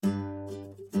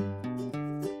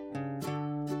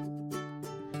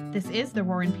This is the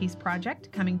War and Peace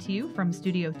Project, coming to you from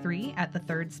Studio 3 at the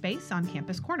Third Space on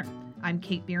Campus Corner. I'm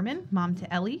Kate Bierman, mom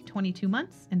to Ellie, 22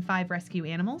 months, and 5 rescue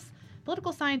animals,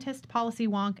 political scientist, policy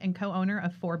wonk, and co-owner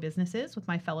of 4 businesses with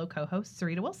my fellow co-host,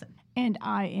 Sarita Wilson. And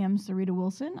I am Sarita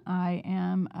Wilson. I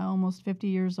am almost 50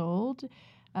 years old,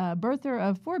 birther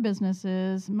of 4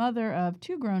 businesses, mother of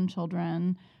 2 grown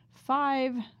children,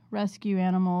 5 rescue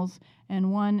animals,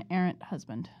 and 1 errant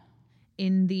husband.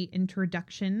 In the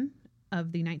introduction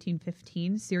of the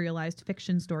 1915 serialized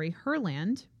fiction story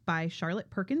Herland by Charlotte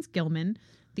Perkins Gilman,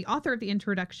 the author of the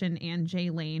introduction, Anne J.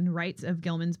 Lane, writes of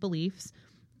Gilman's beliefs,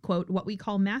 quote, "What we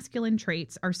call masculine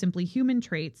traits are simply human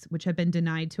traits which have been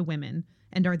denied to women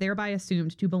and are thereby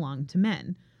assumed to belong to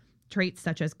men. Traits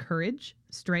such as courage,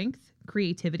 strength,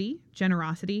 creativity,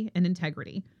 generosity, and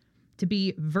integrity. To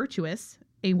be virtuous,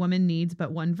 a woman needs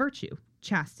but one virtue,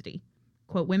 chastity.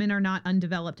 Quote, women are not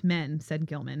undeveloped men, said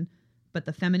Gilman, but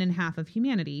the feminine half of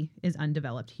humanity is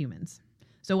undeveloped humans."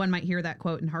 So one might hear that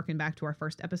quote and harken back to our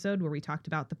first episode where we talked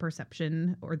about the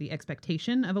perception or the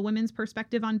expectation of a woman's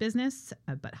perspective on business.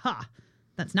 But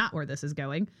that's not where this is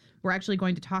going. We're actually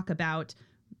going to talk about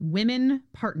women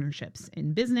partnerships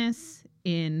in business,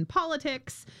 in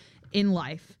politics, in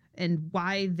life, and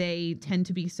why they tend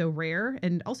to be so rare,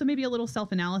 and also maybe a little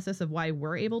self-analysis of why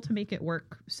we're able to make it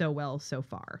work so well so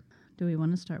far. Do we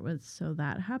want to start with, so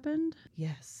that happened?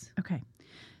 Yes. Okay.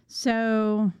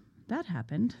 So that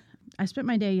happened. I spent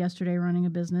my day yesterday running a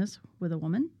business with a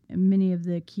woman. And many of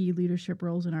the key leadership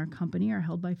roles in our company are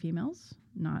held by females,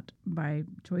 not by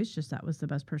choice, just that was the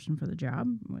best person for the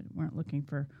job. We weren't looking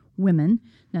for women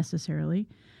necessarily.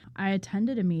 I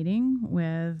attended a meeting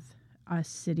with a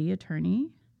city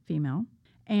attorney, female,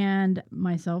 and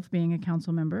myself being a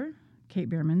council member. Kate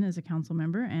Bierman is a council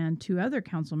member, and 2 other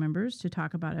council members to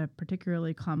talk about a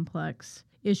particularly complex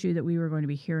issue that we were going to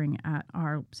be hearing at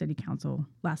our city council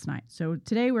last night. So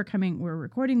today we're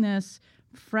recording this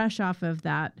fresh off of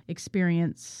that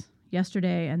experience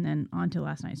yesterday and then on to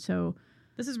last night. So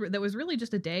that was really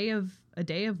just a day of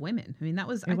women. I mean, it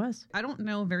was. I don't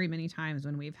know very many times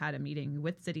when we've had a meeting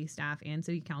with city staff and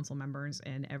city council members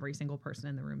and every single person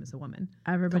in the room is a woman.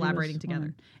 Everybody collaborating together.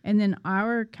 Woman. And then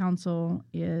our council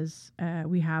is,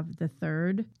 we have the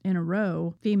 3rd in a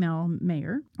row female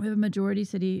mayor. We have a majority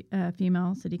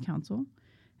female city council.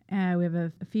 We have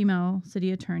a female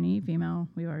city attorney,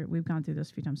 we've gone through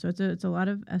this a few times. So it's a lot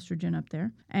of estrogen up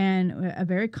there, and a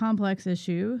very complex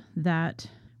issue that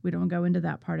we don't go into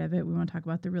that part of it. We want to talk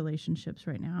about the relationships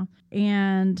right now.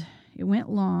 And it went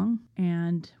long,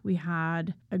 and we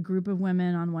had a group of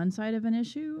women on one side of an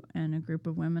issue and a group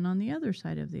of women on the other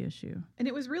side of the issue. And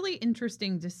it was really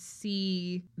interesting to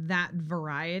see that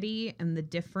variety and the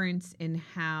difference in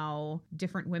how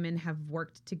different women have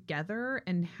worked together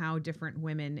and how different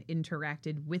women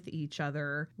interacted with each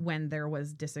other when there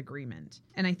was disagreement.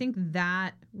 And I think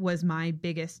that was my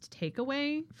biggest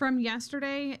takeaway from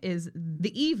yesterday, is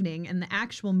the evening and the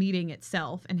actual meeting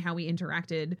itself and how we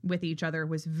interacted with each other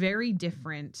was very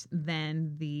different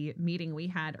than the meeting we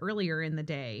had earlier in the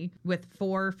day with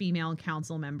 4 female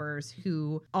council members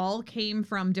who all came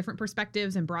from different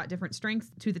perspectives and brought different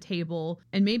strengths to the table,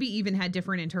 and maybe even had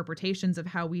different interpretations of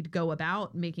how we'd go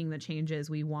about making the changes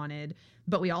we wanted.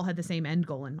 But we all had the same end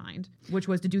goal in mind, which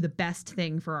was to do the best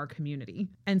thing for our community.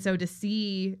 And so to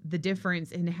see the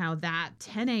difference in how that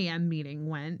 10 a.m. meeting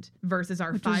went versus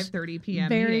our 5:30 p.m.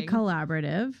 very meeting.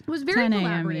 Collaborative. It was very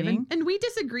collaborative. And we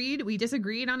disagreed. We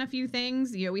disagreed on a few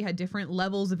things. You know, we had different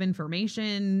levels of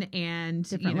information and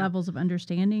different levels of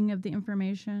understanding of the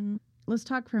information. Let's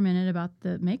talk for a minute about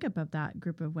the makeup of that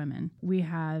group of women. We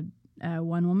had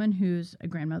one woman who's a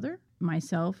grandmother,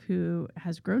 myself who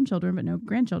has grown children but no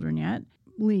grandchildren yet,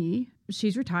 Lee,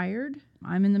 she's retired.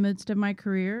 I'm in the midst of my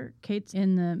career. Kate's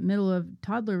in the middle of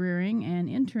toddler rearing and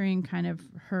entering kind of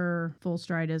her full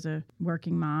stride as a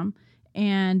working mom.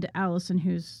 And Allison,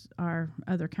 who's our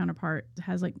other counterpart,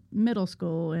 has like middle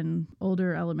school and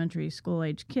older elementary school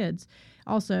age kids.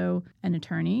 Also an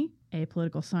attorney, a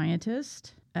political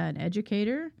scientist, an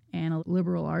educator, and a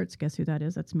liberal arts, guess who that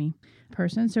is? That's me,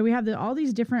 person. So we have all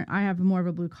these different, I have more of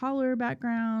a blue collar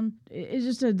background. It's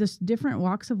just this different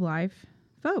walks of life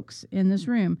folks in this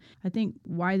room. I think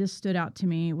why this stood out to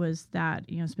me was that,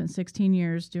 spent 16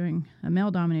 years doing a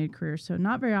male-dominated career. So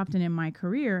not very often in my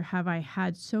career have I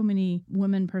had so many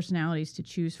women personalities to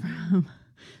choose from.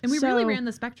 And we really ran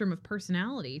the spectrum of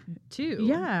personality, too.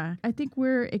 Yeah. I think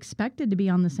we're expected to be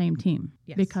on the same team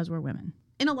because we're women.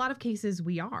 in a lot of cases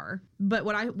we are. But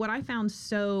what I found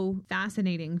so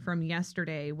fascinating from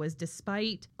yesterday was,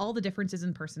 despite all the differences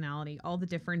in personality, all the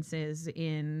differences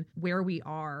in where we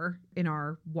are in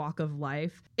our walk of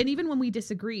life, and even when we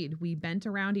disagreed, we bent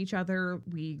around each other,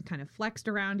 we kind of flexed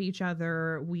around each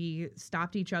other, we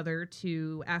stopped each other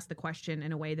to ask the question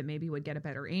in a way that maybe would get a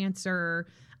better answer.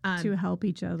 To help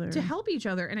each other.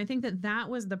 And I think that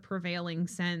was the prevailing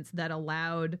sense that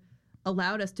allowed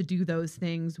us to do those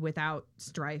things without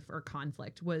strife or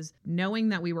conflict, was knowing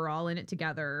that we were all in it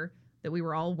together, that we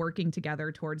were all working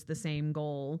together towards the same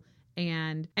goal.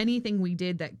 And anything we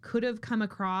did that could have come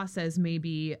across as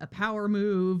maybe a power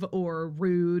move or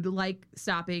rude, like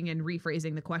stopping and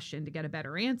rephrasing the question to get a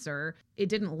better answer, it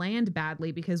didn't land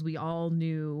badly because we all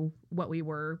knew what we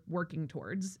were working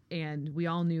towards. And we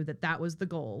all knew that was the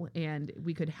goal. And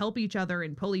we could help each other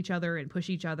and pull each other and push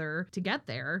each other to get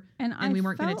there. And we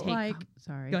weren't going to take...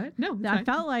 Sorry. Go ahead. No, I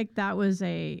felt like that was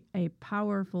a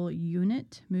powerful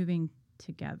unit moving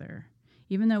together.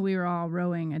 Even though we were all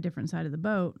rowing a different side of the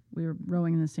boat, we were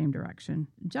rowing in the same direction.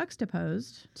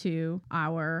 Juxtaposed to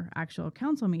our actual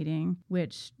council meeting,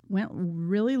 which went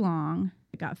really long.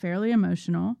 It got fairly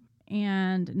emotional.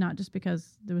 And not just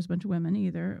because there was a bunch of women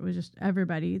either. It was just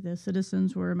everybody. The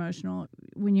citizens were emotional.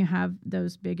 When you have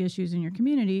those big issues in your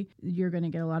community, you're going to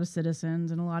get a lot of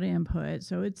citizens and a lot of input.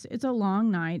 So it's a long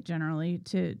night generally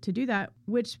to do that,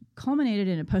 which culminated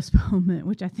in a postponement,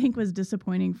 which I think was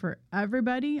disappointing for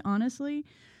everybody, honestly.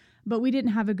 But we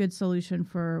didn't have a good solution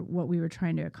for what we were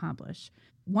trying to accomplish.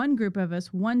 One group of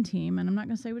us, one team, and I'm not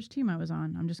going to say which team I was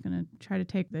on. I'm just going to try to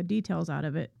take the details out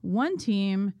of it. One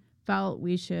team felt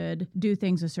we should do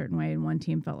things a certain way, and one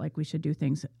team felt like we should do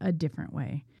things a different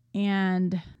way.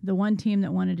 And the one team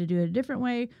that wanted to do it a different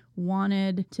way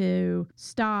wanted to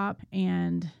stop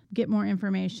and get more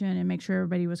information and make sure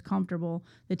everybody was comfortable.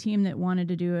 The team that wanted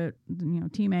to do it,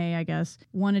 Team A, I guess,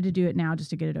 wanted to do it now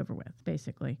just to get it over with,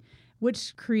 basically,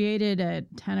 which created a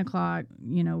 10 o'clock,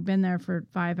 been there for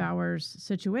 5 hours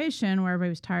situation where everybody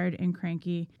was tired and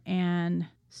cranky. And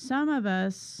some of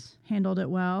us handled it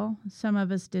well. Some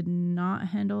of us did not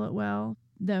handle it well.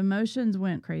 The emotions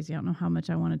went crazy. I don't know how much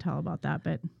I want to tell about that,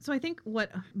 but... So I think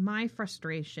what my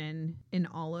frustration in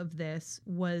all of this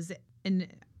was, and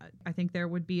I think there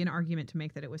would be an argument to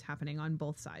make that it was happening on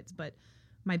both sides, but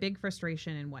my big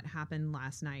frustration in what happened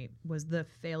last night was the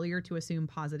failure to assume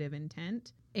positive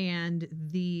intent and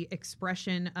the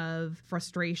expression of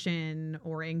frustration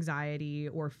or anxiety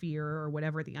or fear or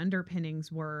whatever the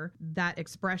underpinnings were. That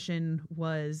expression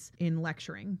was in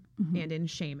lecturing and in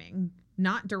shaming,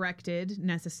 not directed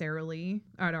necessarily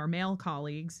at our male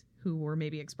colleagues who were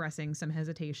maybe expressing some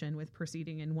hesitation with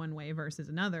proceeding in one way versus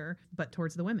another, but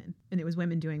towards the women. And it was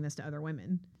women doing this to other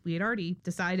women. We had already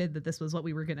decided that this was what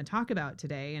we were going to talk about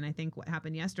today. And I think what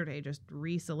happened yesterday just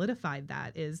re-solidified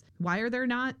that. Is why are there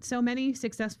not so many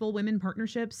successful women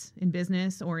partnerships in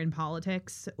business or in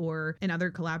politics or in other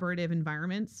collaborative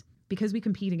environments? Because we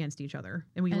compete against each other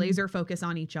and we laser focus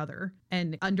on each other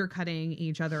and undercutting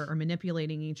each other or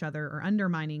manipulating each other or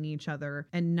undermining each other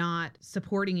and not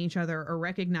supporting each other or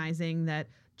recognizing that,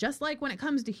 just like when it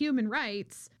comes to human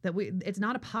rights, that it's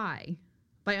not a pie.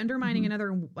 By undermining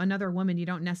another woman, you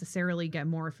don't necessarily get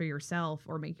more for yourself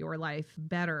or make your life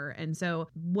better. And so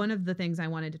one of the things I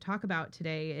wanted to talk about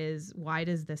today is, why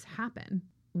does this happen?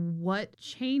 What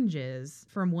changes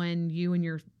from when you and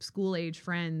your school-age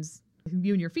friends,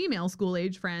 you and your female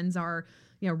school-age friends are,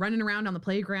 running around on the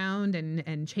playground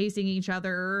and chasing each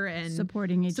other and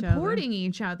supporting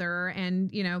each other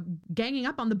and, ganging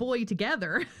up on the boy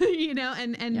together,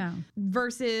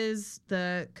 versus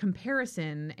the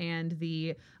comparison and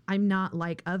the "I'm not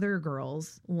like other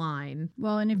girls" line.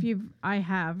 Well, and I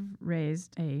have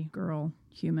raised a girl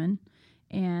human,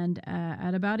 and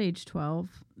at about age 12,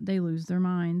 they lose their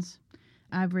minds.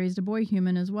 I've raised a boy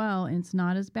human as well, and it's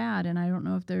not as bad. And I don't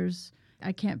know if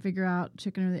I can't figure out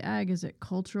chicken or the egg. Is it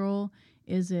cultural?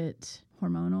 Is it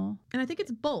hormonal? And I think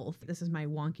it's both. This is my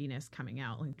wonkiness coming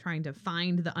out, like trying to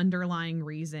find the underlying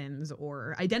reasons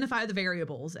or identify the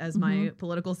variables, as my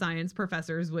political science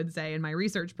professors would say and my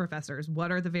research professors.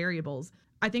 What are the variables?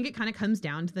 I think it kind of comes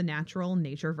down to the natural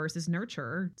nature versus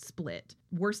nurture split.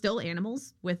 We're still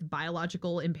animals with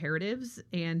biological imperatives,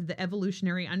 and the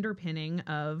evolutionary underpinning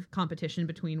of competition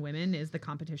between women is the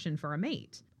competition for a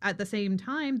mate. At the same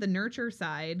time, the nurture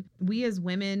side, we as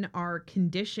women are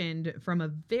conditioned from a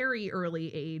very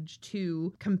early age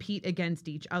to compete against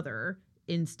each other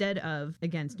instead of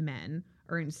against men,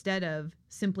 or instead of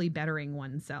simply bettering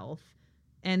oneself.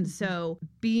 And so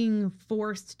being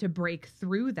forced to break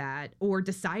through that, or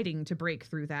deciding to break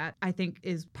through that, I think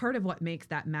is part of what makes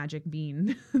that magic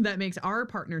bean that makes our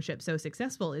partnership so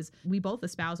successful. Is we both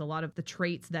espouse a lot of the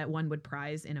traits that one would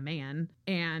prize in a man,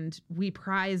 and we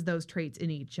prize those traits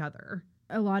in each other.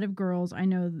 A lot of girls, I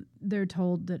know, they're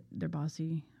told that they're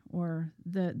bossy, or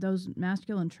those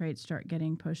masculine traits start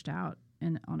getting pushed out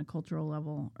and on a cultural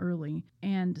level early.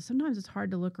 And sometimes it's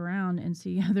hard to look around and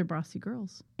see other bossy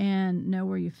girls and know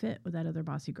where you fit with that other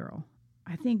bossy girl.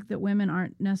 I think that women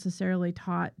aren't necessarily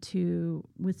taught to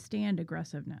withstand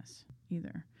aggressiveness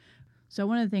either. So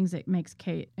one of the things that makes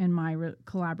Kate and my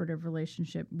collaborative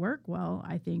relationship work well,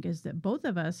 I think, is that both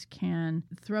of us can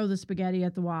throw the spaghetti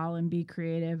at the wall and be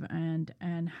creative and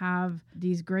have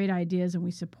these great ideas, and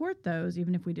we support those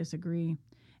even if we disagree.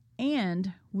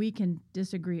 And we can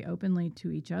disagree openly to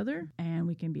each other, and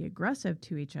we can be aggressive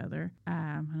to each other.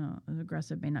 I don't know,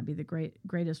 aggressive may not be the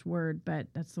greatest word, but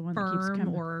that's the one that keeps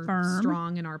coming. Or firm.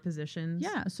 Strong in our positions.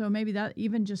 Yeah, so maybe that,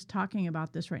 even just talking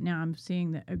about this right now, I'm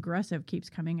seeing that aggressive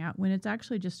keeps coming out when it's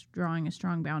actually just drawing a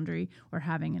strong boundary or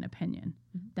having an opinion.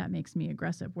 Mm-hmm. That makes me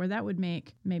aggressive, where that would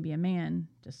make maybe a man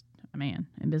just a man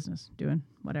in business doing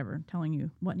whatever, telling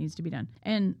you what needs to be done.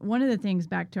 And one of the things,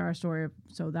 back to our story of,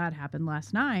 so that happened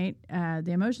last night,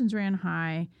 the emotions ran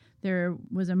high. There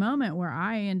was a moment where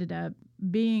I ended up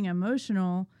being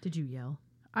emotional. Did you yell?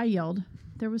 I yelled.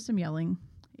 There was some yelling.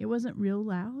 It wasn't real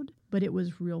loud, but it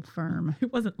was real firm.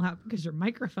 It wasn't loud because your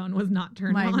microphone was not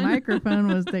turned on. My microphone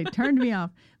was, they turned me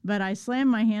off. But I slammed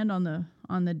my hand on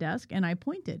the desk and I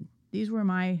pointed. These were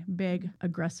my big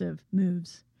aggressive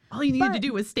moves. All you needed to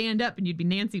do was stand up and you'd be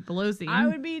Nancy Pelosi. I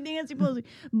would be Nancy Pelosi.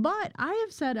 But I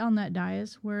have said on that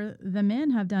dais where the men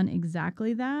have done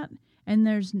exactly that, and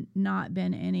there's not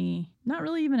been any, not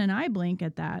really even an eye blink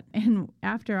at that. And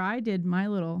after I did my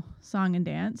little song and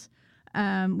dance,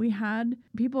 we had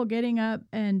people getting up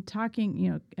and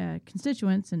talking,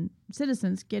 constituents and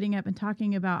citizens getting up and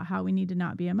talking about how we need to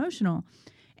not be emotional.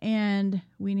 And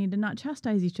we need to not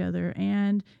chastise each other.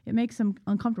 And it makes them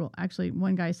uncomfortable. Actually,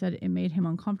 one guy said it made him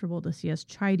uncomfortable to see us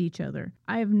chide each other.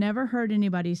 I have never heard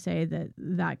anybody say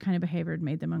that kind of behavior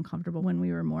made them uncomfortable when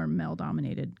we were more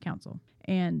male-dominated council.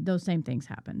 And those same things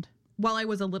happened. While I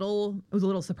was a little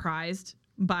surprised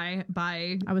by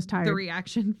I was tired. The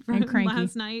reaction from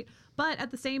last night. But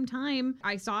at the same time,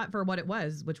 I saw it for what it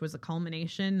was, which was a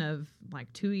culmination of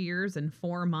like 2 years and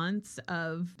 4 months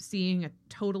of seeing a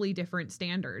totally different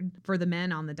standard for the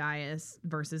men on the dais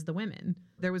versus the women.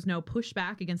 There was no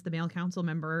pushback against the male council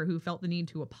member who felt the need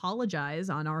to apologize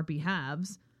on our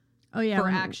behalves. Oh, yeah. For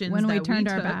actions when that we turned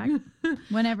we our took. back.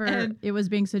 Whenever it was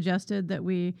being suggested that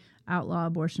we outlaw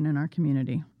abortion in our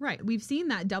community. Right. We've seen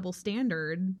that double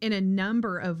standard in a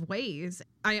number of ways.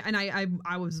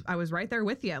 I was right there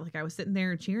with you. Like, I was sitting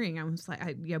there cheering. I was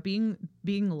like,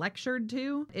 being lectured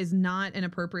to is not an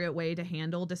appropriate way to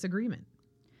handle disagreement.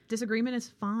 Disagreement is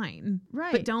fine.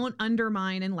 Right. But don't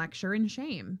undermine and lecture and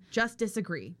shame. Just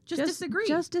disagree. Just disagree.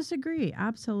 Just disagree.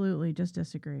 Absolutely. Just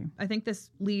disagree. I think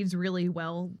this leads really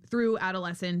well through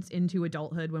adolescence into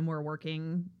adulthood when we're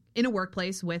working in a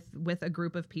workplace with a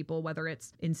group of people, whether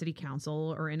it's in city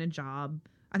council or in a job.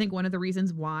 I think one of the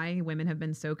reasons why women have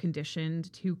been so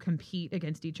conditioned to compete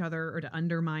against each other or to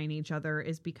undermine each other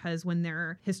is because when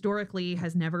there historically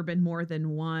has never been more than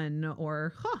one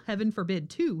or, heaven forbid,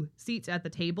 2 seats at the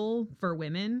table for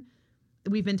women,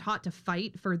 we've been taught to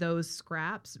fight for those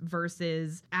scraps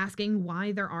versus asking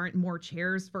why there aren't more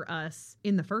chairs for us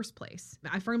in the first place.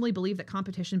 I firmly believe that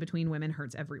competition between women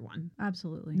hurts everyone.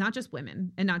 Absolutely. Not just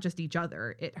women and not just each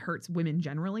other. It hurts women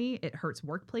generally. It hurts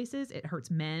workplaces. It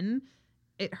hurts men.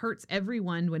 It hurts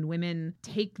everyone when women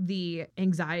take the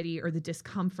anxiety or the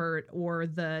discomfort or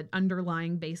the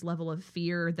underlying base level of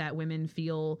fear that women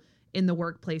feel in the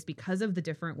workplace because of the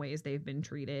different ways they've been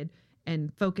treated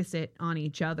and focus it on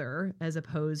each other as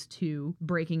opposed to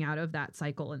breaking out of that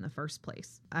cycle in the first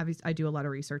place. Obviously, I do a lot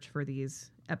of research for these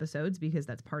episodes because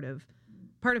that's part of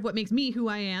what makes me who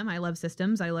I am. I love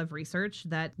systems. I love research.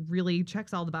 That really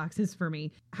checks all the boxes for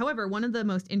me. However, one of the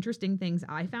most interesting things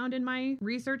I found in my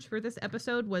research for this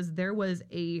episode was there was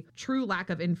a true lack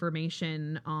of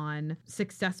information on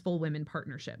successful women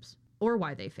partnerships or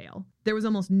why they fail. There was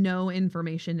almost no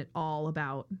information at all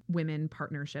about women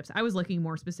partnerships. I was looking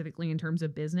more specifically in terms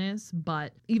of business,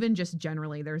 but even just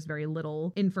generally, there's very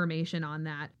little information on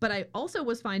that. But I also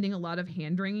was finding a lot of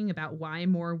hand-wringing about why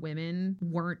more women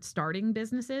weren't starting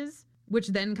businesses. which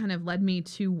then kind of led me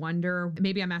to wonder,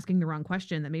 maybe I'm asking the wrong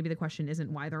question, that maybe the question isn't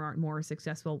why there aren't more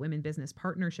successful women business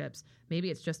partnerships.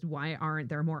 Maybe it's just why aren't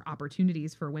there more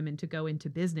opportunities for women to go into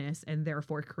business and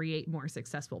therefore create more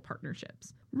successful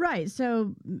partnerships? Right.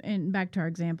 So, and back to our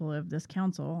example of this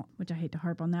council, which I hate to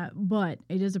harp on that, but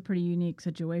it is a pretty unique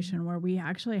situation where we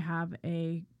actually have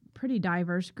a pretty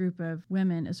diverse group of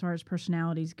women as far as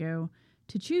personalities go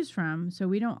to choose from. So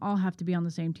we don't all have to be on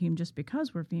the same team just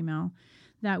because we're female,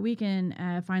 that we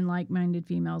can find like-minded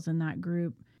females in that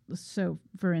group. So,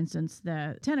 for instance,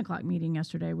 the 10 o'clock meeting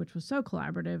yesterday, which was so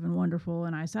collaborative and wonderful,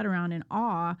 and I sat around in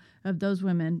awe of those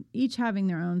women, each having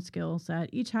their own skill set,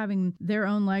 each having their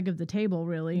own leg of the table,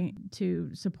 really, to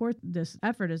support this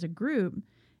effort as a group,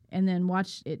 and then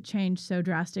watch it change so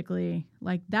drastically.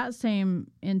 Like, that same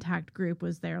intact group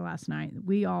was there last night.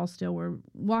 We all still were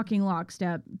walking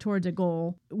lockstep towards a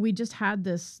goal. We just had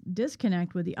this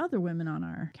disconnect with the other women on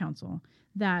our council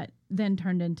that then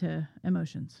turned into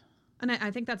emotions. And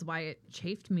I think that's why it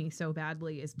chafed me so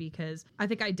badly, is because I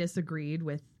think I disagreed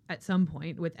with, at some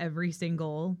point, with every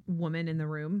single woman in the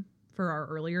room for our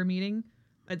earlier meeting.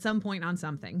 At some point on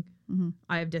something,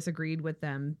 I have disagreed with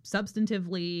them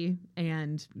substantively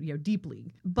and,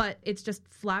 deeply. But it's just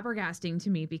flabbergasting to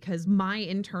me because my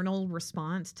internal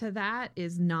response to that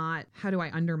is not, how do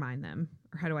I undermine them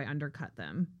or how do I undercut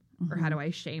them or how do I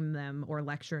shame them or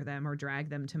lecture them or drag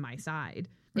them to my side?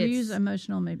 Or use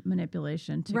emotional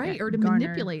manipulation to or to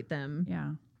manipulate them.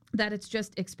 Yeah. That it's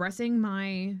just expressing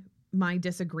my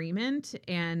disagreement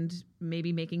and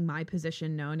maybe making my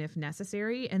position known if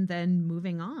necessary and then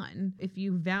moving on. If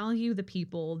you value the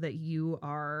people that you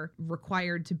are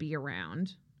required to be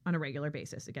around on a regular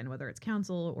basis, again, whether it's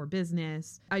council or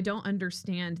business, I don't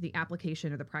understand the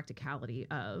application or the practicality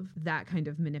of that kind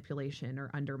of manipulation or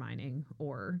undermining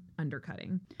or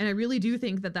undercutting. And I really do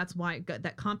think that that's why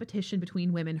that competition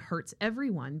between women hurts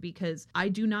everyone, because I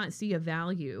do not see a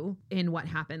value in what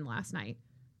happened last night.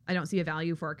 I don't see a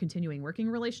value for our continuing working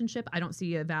relationship. I don't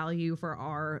see a value for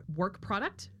our work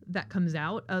product that comes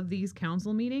out of these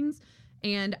council meetings.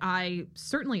 And I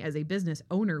certainly, as a business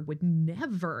owner, would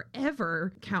never,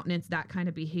 ever countenance that kind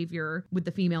of behavior with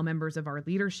the female members of our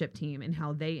leadership team and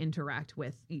how they interact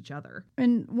with each other.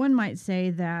 And one might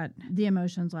say that the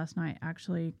emotions last night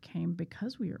actually came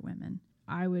because we are women.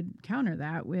 I would counter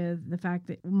that with the fact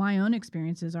that my own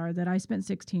experiences are that I spent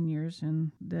 16 years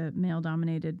in the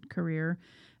male-dominated career,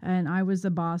 and I was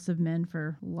the boss of men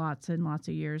for lots and lots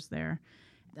of years there.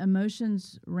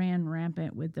 Emotions ran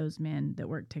rampant with those men that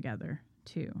worked together,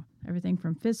 too. Everything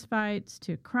from fist fights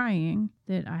to crying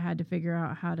that I had to figure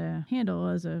out how to handle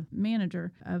as a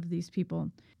manager of these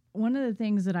people. One of the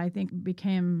things that I think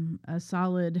became a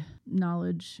solid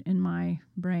knowledge in my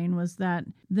brain was that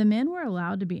the men were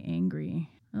allowed to be angry.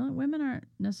 Well, women aren't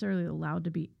necessarily allowed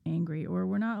to be angry, or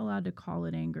we're not allowed to call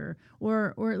it anger,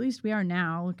 or at least we are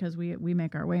now because we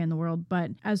make our way in the world.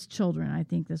 But as children, I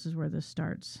think this is where this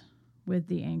starts, with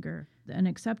the anger. An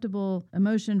acceptable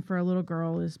emotion for a little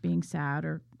girl is being sad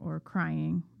or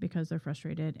crying because they're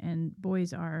frustrated, and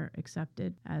boys are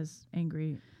accepted as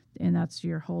angry. And that's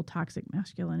your whole toxic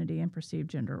masculinity and perceived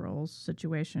gender roles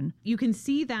situation. You can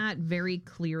see that very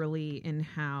clearly in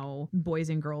how boys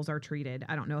and girls are treated.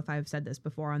 I don't know if I've said this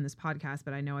before on this podcast,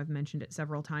 but I know I've mentioned it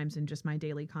several times in just my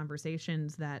daily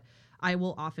conversations that I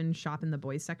will often shop in the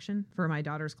boys section for my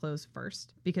daughter's clothes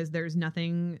first, because there's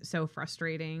nothing so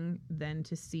frustrating than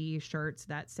to see shirts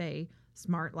that say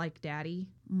smart like daddy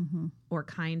or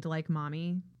kind like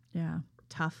mommy,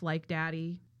 tough like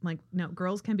daddy. Like, no,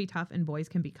 girls can be tough and boys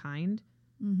can be kind.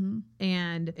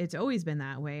 And it's always been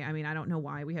that way. I mean, I don't know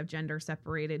why we have gender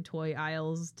separated toy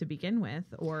aisles to begin with,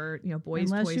 or, boys'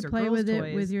 Unless toys you or play girls' with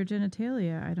toys. it with your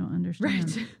genitalia, I don't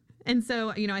understand. Right. And so,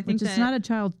 I think Which it's not a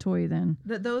child's toy then.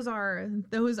 that those are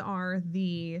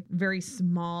the very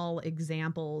small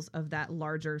examples of that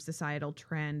larger societal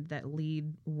trend that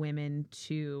lead women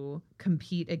to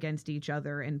compete against each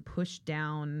other and push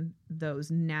down those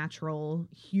natural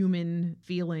human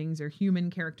feelings or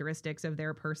human characteristics of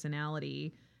their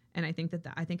personality. And I think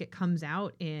I think it comes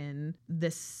out in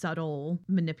this subtle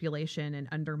manipulation and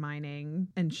undermining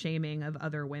and shaming of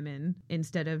other women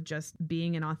instead of just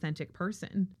being an authentic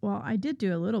person. Well, I did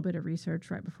do a little bit of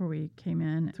research right before we came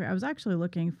in. I was actually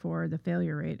looking for the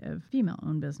failure rate of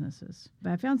female-owned businesses.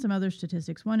 But I found some other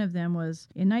statistics. One of them was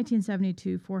in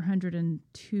 1972,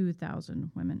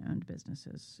 402,000 women-owned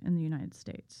businesses in the United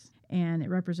States. And it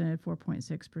represented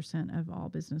 4.6% of all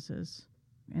businesses.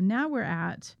 And now we're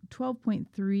at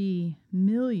 12.3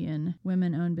 million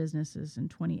women-owned businesses in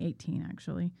 2018,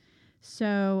 actually.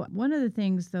 So one of the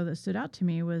things, though, that stood out to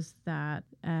me was that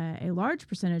a large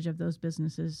percentage of those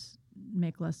businesses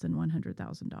make less than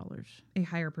 $100,000. A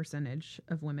higher percentage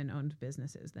of women-owned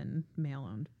businesses than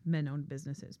men-owned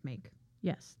businesses make.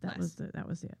 Yes, that less.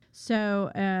 was it.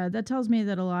 So that tells me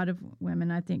that a lot of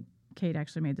women, I think Kate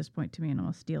actually made this point to me and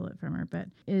I'll steal it from her, but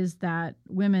is that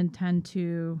women tend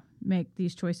to make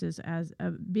these choices as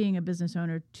being a business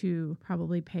owner to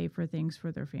probably pay for things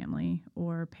for their family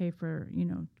or pay for,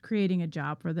 creating a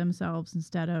job for themselves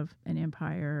instead of an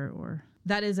empire. Or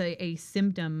that is a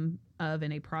symptom of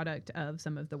and a product of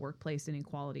some of the workplace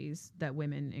inequalities that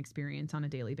women experience on a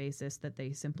daily basis that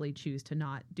they simply choose to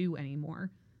not do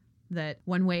anymore. That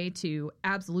one way to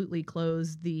absolutely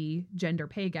close the gender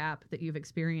pay gap that you've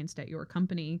experienced at your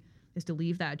company is to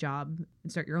leave that job and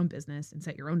start your own business and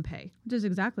set your own pay. Which is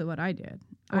exactly what I did.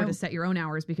 Or to set your own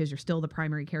hours because you're still the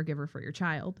primary caregiver for your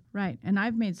child. Right. And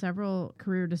I've made several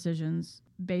career decisions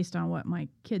based on what my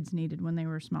kids needed when they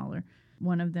were smaller.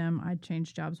 One of them, I'd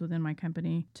changed jobs within my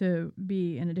company to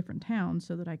be in a different town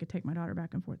so that I could take my daughter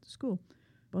back and forth to school.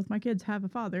 Both my kids have a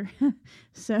father,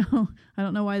 so I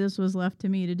don't know why this was left to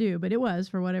me to do, but it was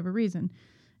for whatever reason.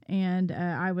 And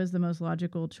I was the most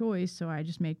logical choice, so I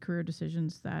just made career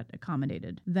decisions that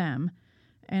accommodated them.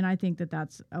 And I think that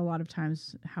that's a lot of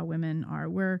times how women are,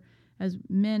 whereas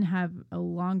men have a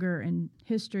longer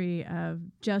history of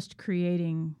just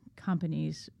creating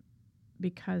companies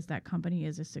because that company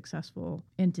is a successful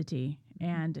entity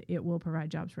and it will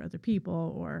provide jobs for other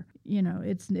people, or,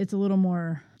 it's a little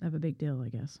more of a big deal, I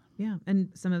guess. Yeah. And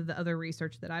some of the other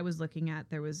research that I was looking at,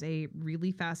 there was a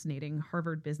really fascinating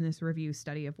Harvard Business Review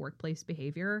study of workplace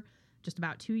behavior just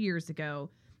about 2 years ago.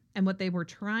 And what they were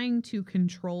trying to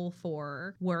control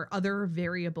for were other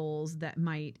variables that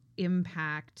might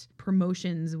impact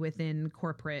promotions within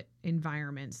corporate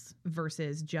environments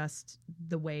versus just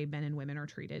the way men and women are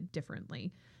treated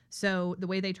differently. So the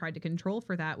way they tried to control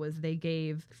for that was they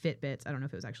gave Fitbits, I don't know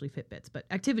if it was actually Fitbits, but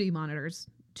activity monitors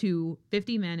to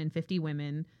 50 men and 50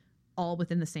 women all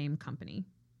within the same company.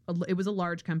 It was a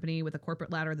large company with a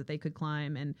corporate ladder that they could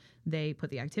climb, and they put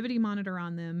the activity monitor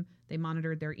on them. They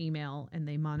monitored their email and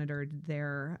they monitored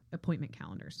their appointment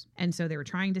calendars. And so they were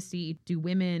trying to see, do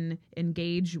women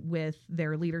engage with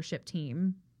their leadership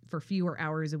team for fewer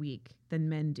hours a week than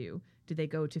men do? Do they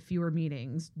go to fewer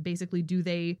meetings? Basically, do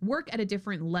they work at a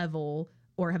different level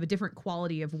or have a different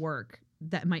quality of work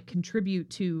that might contribute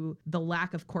to the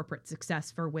lack of corporate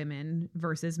success for women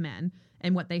versus men?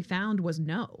 And what they found was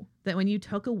no, that when you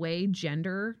took away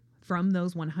gender from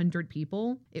those 100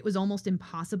 people, it was almost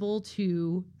impossible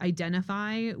to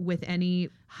identify with any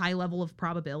high level of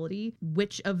probability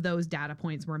which of those data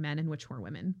points were men and which were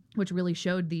women, which really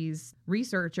showed these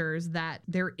researchers that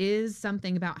there is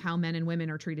something about how men and women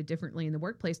are treated differently in the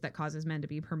workplace that causes men to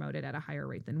be promoted at a higher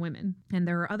rate than women. And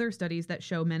there are other studies that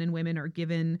show men and women are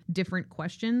given different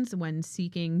questions when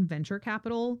seeking venture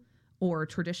capital or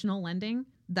traditional lending,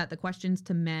 that the questions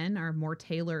to men are more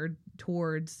tailored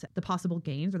towards the possible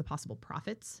gains or the possible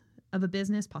profits of a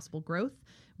business, possible growth,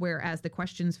 whereas the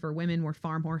questions for women were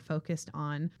far more focused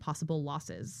on possible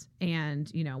losses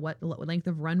and, what length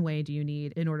of runway do you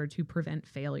need in order to prevent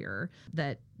failure,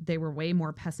 that they were way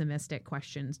more pessimistic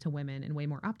questions to women and way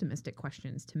more optimistic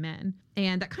questions to men.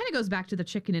 And that kind of goes back to the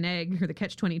chicken and egg or the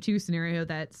catch-22 scenario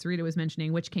that Sarita was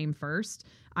mentioning, which came first.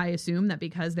 I assume that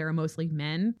because there are mostly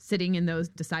men sitting in those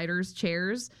deciders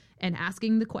chairs and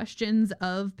asking the questions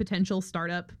of potential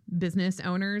startup business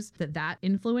owners, that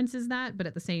influences that. But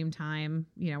at the same time,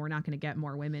 we're not going to get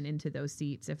more women into those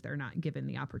seats if they're not given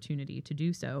the opportunity to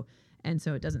do so. And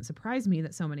so it doesn't surprise me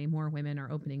that so many more women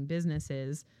are opening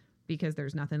businesses, because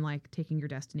there's nothing like taking your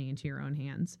destiny into your own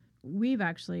hands. We've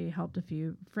actually helped a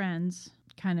few friends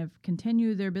kind of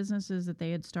continue their businesses that they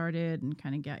had started and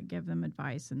kind of give them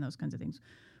advice and those kinds of things.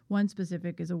 One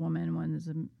specific is a woman, one is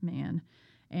a man.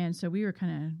 And so we were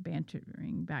kind of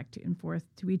bantering back and forth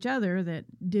to each other that,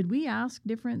 did we ask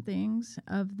different things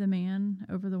of the man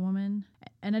over the woman?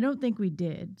 And I don't think we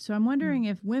did. So I'm wondering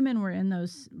if women were in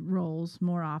those roles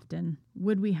more often,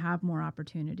 would we have more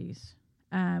opportunities?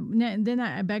 And then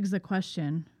that begs the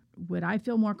question, would I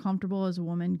feel more comfortable as a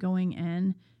woman going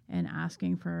in and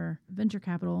asking for venture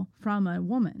capital from a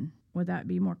woman? Would that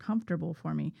be more comfortable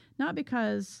for me? Not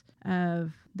because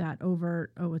of that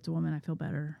overt, oh, it's a woman, I feel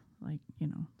better.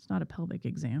 It's not a pelvic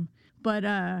exam. But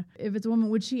if it's a woman,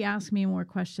 would she ask me more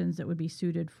questions that would be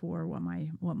suited for what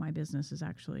my business is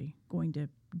actually going to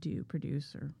do,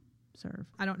 produce, or serve?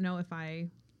 I don't know if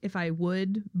I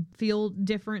would feel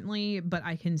differently, but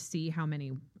I can see how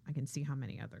many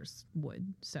others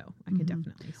would. So I can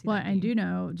definitely see. Well, that I do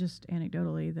know, just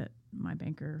anecdotally, that my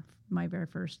banker, my very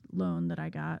first loan that I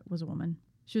got was a woman.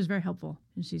 she was very helpful.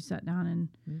 And she sat down and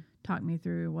talked me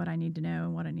through what I need to know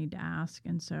and what I need to ask.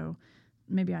 And so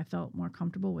maybe I felt more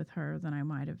comfortable with her than I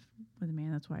might have with a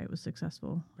man. That's why it was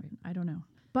successful. Right. I don't know.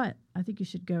 But I think you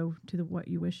should go to the What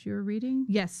You Wish You Were Reading.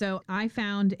 Yes. So I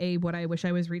found a What I Wish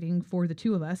I Was Reading for the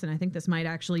two of us. And I think this might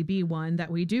actually be one that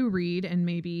we do read and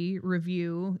maybe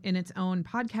review in its own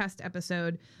podcast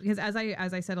episode. Because as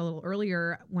I said a little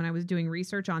earlier, when I was doing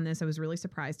research on this, I was really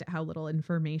surprised at how little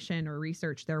information or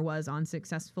research there was on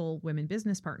successful women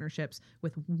business partnerships,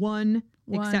 with one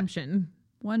exception.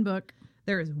 One book.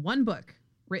 There is one book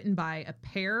written by a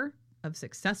pair of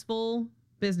successful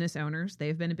business owners.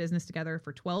 They've been in business together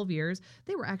for 12 years.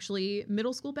 They were actually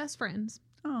middle school best friends.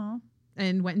 Oh.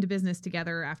 And went into business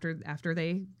together after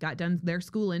they got done their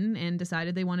schooling and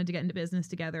decided they wanted to get into business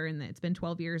together. And it's been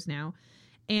 12 years now.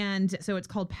 And so it's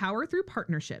called Power Through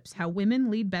Partnerships: How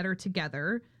Women Lead Better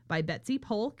Together by Betsy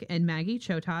Polk and Maggie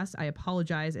Chotas. I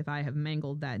apologize if I have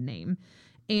mangled that name.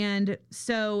 And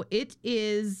so it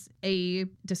is a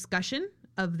discussion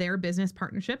of their business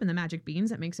partnership and the magic beans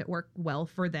that makes it work well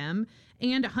for them,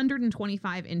 and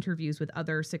 125 interviews with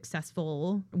other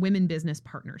successful women business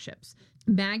partnerships.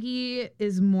 Maggie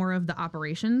is more of the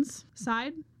operations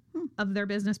side of their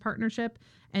business partnership,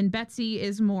 and Betsy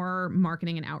is more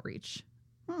marketing and outreach.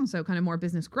 So kind of more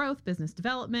business growth, business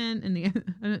development, and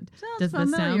does this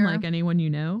sound like anyone you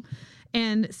know?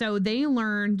 And so they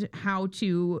learned how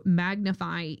to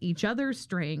magnify each other's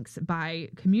strengths by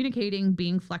communicating,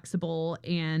 being flexible,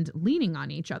 and leaning on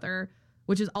each other,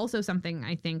 which is also something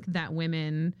I think that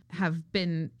women have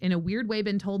been, in a weird way,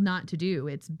 been told not to do.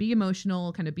 It's be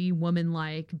emotional, kind of be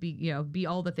woman-like, be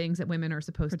all the things that women are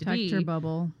supposed to be. Protect your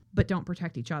bubble. But don't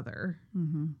protect each other.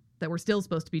 Mm-hmm. That we're still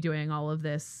supposed to be doing all of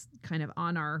this kind of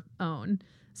on our own.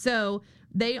 So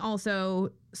they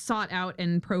also sought out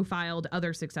and profiled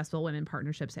other successful women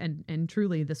partnerships. And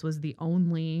truly, this was the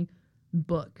only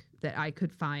book that I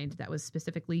could find that was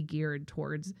specifically geared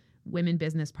towards women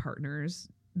business partners,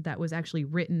 that was actually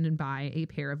written by a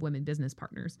pair of women business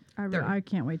partners. I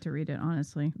can't wait to read it,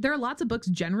 honestly. There are lots of books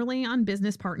generally on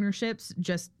business partnerships,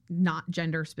 just not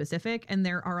gender specific. And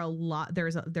there are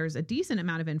there's a decent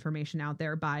amount of information out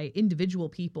there by individual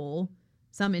people,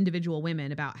 some individual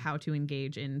women, about how to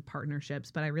engage in partnerships.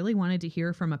 But I really wanted to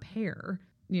hear from a pair,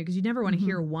 because you never want to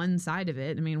hear one side of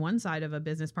it. I mean, one side of a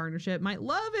business partnership might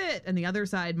love it, and the other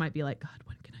side might be like, God,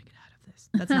 when can I get out of this?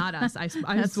 That's not us. I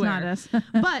That's swear. Not us.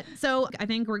 But so I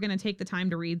think we're going to take the time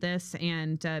to read this,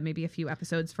 and maybe a few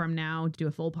episodes from now do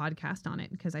a full podcast on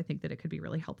it, because I think that it could be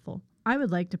really helpful. I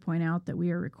would like to point out that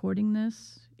we are recording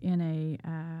this in a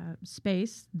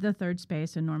space, the third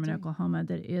space in Norman, Oklahoma,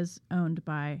 that is owned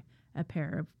by a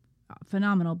pair of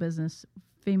phenomenal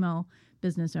female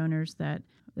business owners.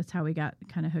 That's how we got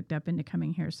kind of hooked up into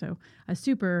coming here. So I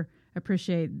super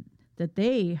appreciate that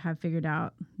they have figured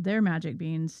out their magic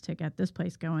beans to get this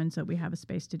place going, so we have a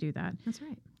space to do that. That's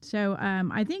right. So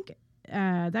I think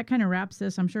that kind of wraps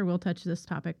this. I'm sure we'll touch this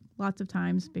topic lots of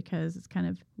times, because it's kind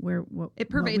of it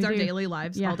pervades our daily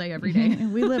lives all day, every day.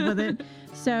 We live with it.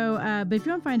 So, but if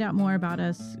you want to find out more about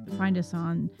us, find us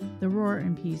on the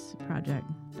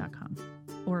roarandpeaceproject.com.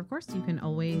 Or, of course, you can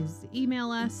always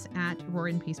email us at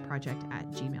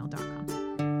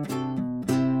roarandpeaceproject@gmail.com.